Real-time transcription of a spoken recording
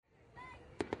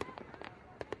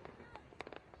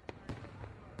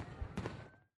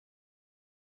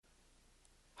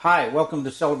Hi, welcome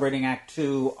to Celebrating Act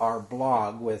 2, our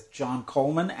blog with John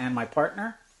Coleman and my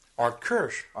partner, Art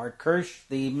Kirsch. Art Kirsch,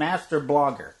 the master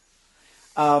blogger.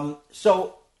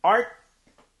 So, Art,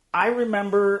 I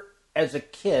remember as a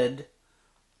kid,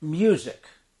 music.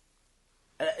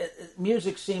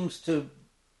 Music seems to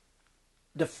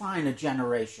define a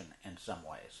generation in some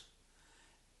ways.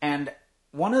 And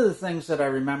one of the things that I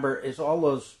remember is all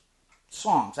those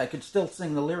songs I could still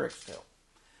sing the lyrics to.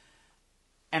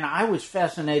 And I was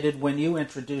fascinated when you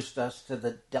introduced us to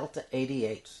the Delta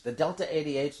 88s. The Delta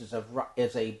 88s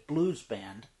is a blues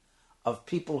band of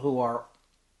people who are,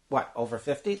 over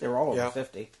 50? They're all over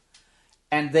 50.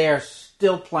 And they're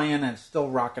still playing and still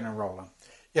rocking and rolling.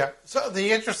 Yeah, so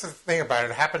the interesting thing about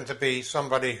it happened to be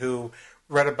somebody who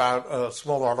read about a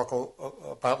small article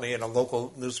about me in a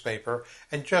local newspaper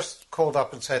and just called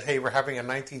up and said, hey, we're having a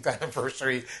 19th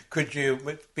anniversary. Could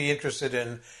you be interested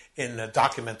in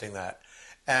documenting that?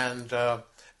 And the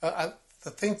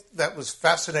thing that was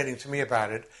fascinating to me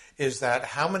about it is that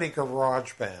how many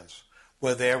garage bands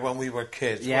were there when we were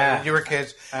kids, when you were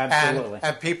kids, absolutely.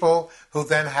 And people who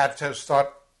then had to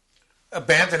start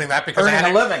abandoning that because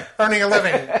earning a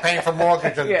living, paying for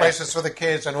mortgage and places for the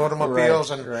kids and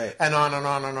automobiles and on and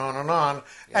on and on and on,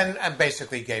 and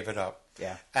basically gave it up.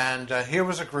 Yeah. And here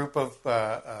was a group of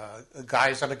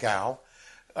guys and a gal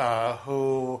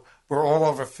who were all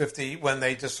over 50 when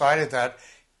they decided that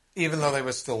even though they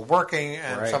were still working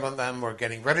and some of them were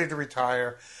getting ready to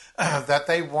retire, that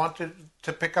they wanted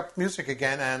to pick up music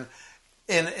again. And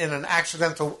in an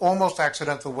almost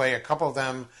accidental way, a couple of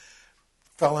them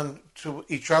fell into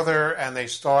each other and they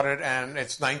started, and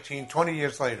it's 20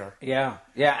 years later. Yeah,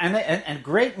 and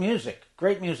great music.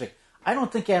 I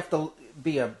don't think you have to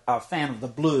be a fan of the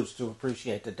blues to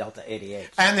appreciate the Delta 88s.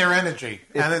 And their energy.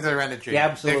 Yeah,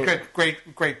 absolutely. They're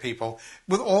great people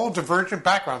with all divergent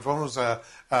backgrounds. One was a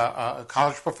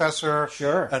college professor.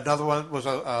 Sure. Another one was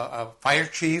a fire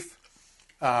chief.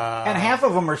 And half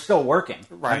of them are still working.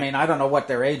 Right. I mean, I don't know what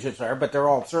their ages are, but they're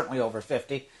all certainly over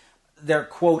 50. They're,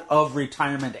 quote, of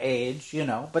retirement age,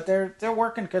 but they're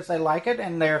working because they like it,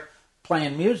 and they're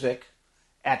playing music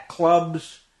at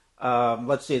clubs.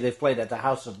 Let's see, they've played at the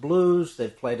House of Blues,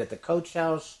 they've played at the Coach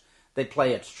House, they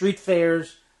play at street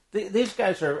fairs. These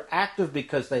guys are active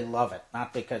because they love it,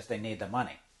 not because they need the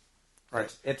money.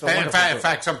 Right. It's a wonderful in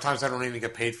fact, sometimes they don't even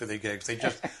get paid for their gigs. They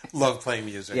just love playing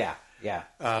music. Yeah.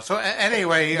 So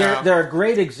anyway... They're a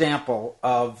great example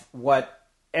of what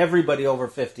everybody over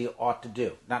 50 ought to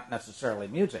do. Not necessarily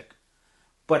music,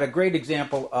 but a great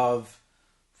example of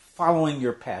following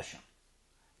your passion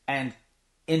and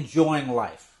enjoying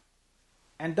life.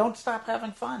 And don't stop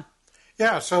having fun.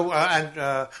 Yeah, so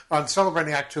on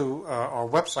Celebrating Act 2, our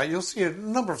website, you'll see a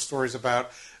number of stories about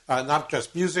not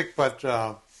just music, but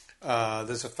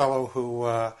there's a fellow who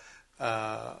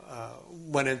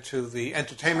went into the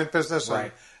entertainment business,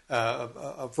 right.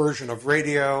 A version of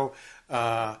radio,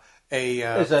 how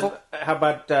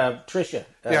about Tricia?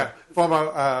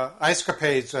 Former Ice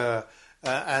Capades,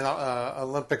 an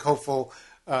Olympic hopeful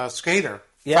skater.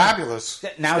 Yeah. Fabulous.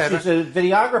 Now she's a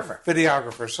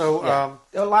videographer. So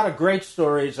a lot of great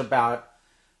stories about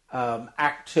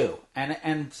Act 2.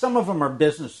 And some of them are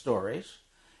business stories,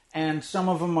 and some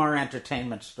of them are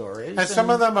entertainment stories. And some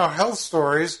of them are health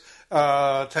stories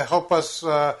to help us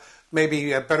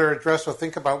maybe better address or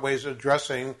think about ways of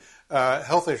addressing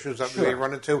health issues that we may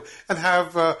run into, and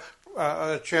have a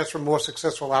chance for more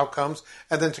successful outcomes,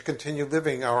 and then to continue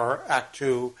living our Act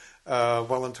 2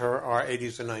 well into our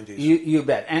 80s and 90s. You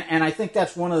bet. And I think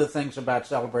that's one of the things about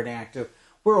Celebrating Act 2.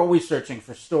 We're always searching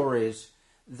for stories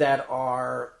that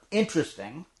are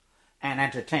interesting and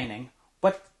entertaining,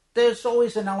 but there's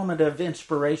always an element of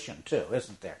inspiration, too,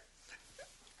 isn't there?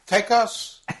 Take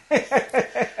us.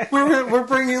 we're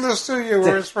bringing this to you.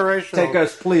 We're inspirational. Take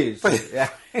us, please.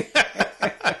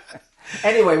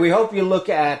 Anyway, we hope you look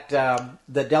at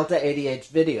the Delta 88's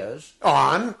videos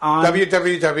on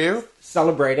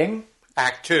www.celebratingact2.com.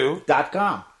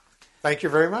 Act2.com. Thank you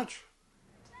very much.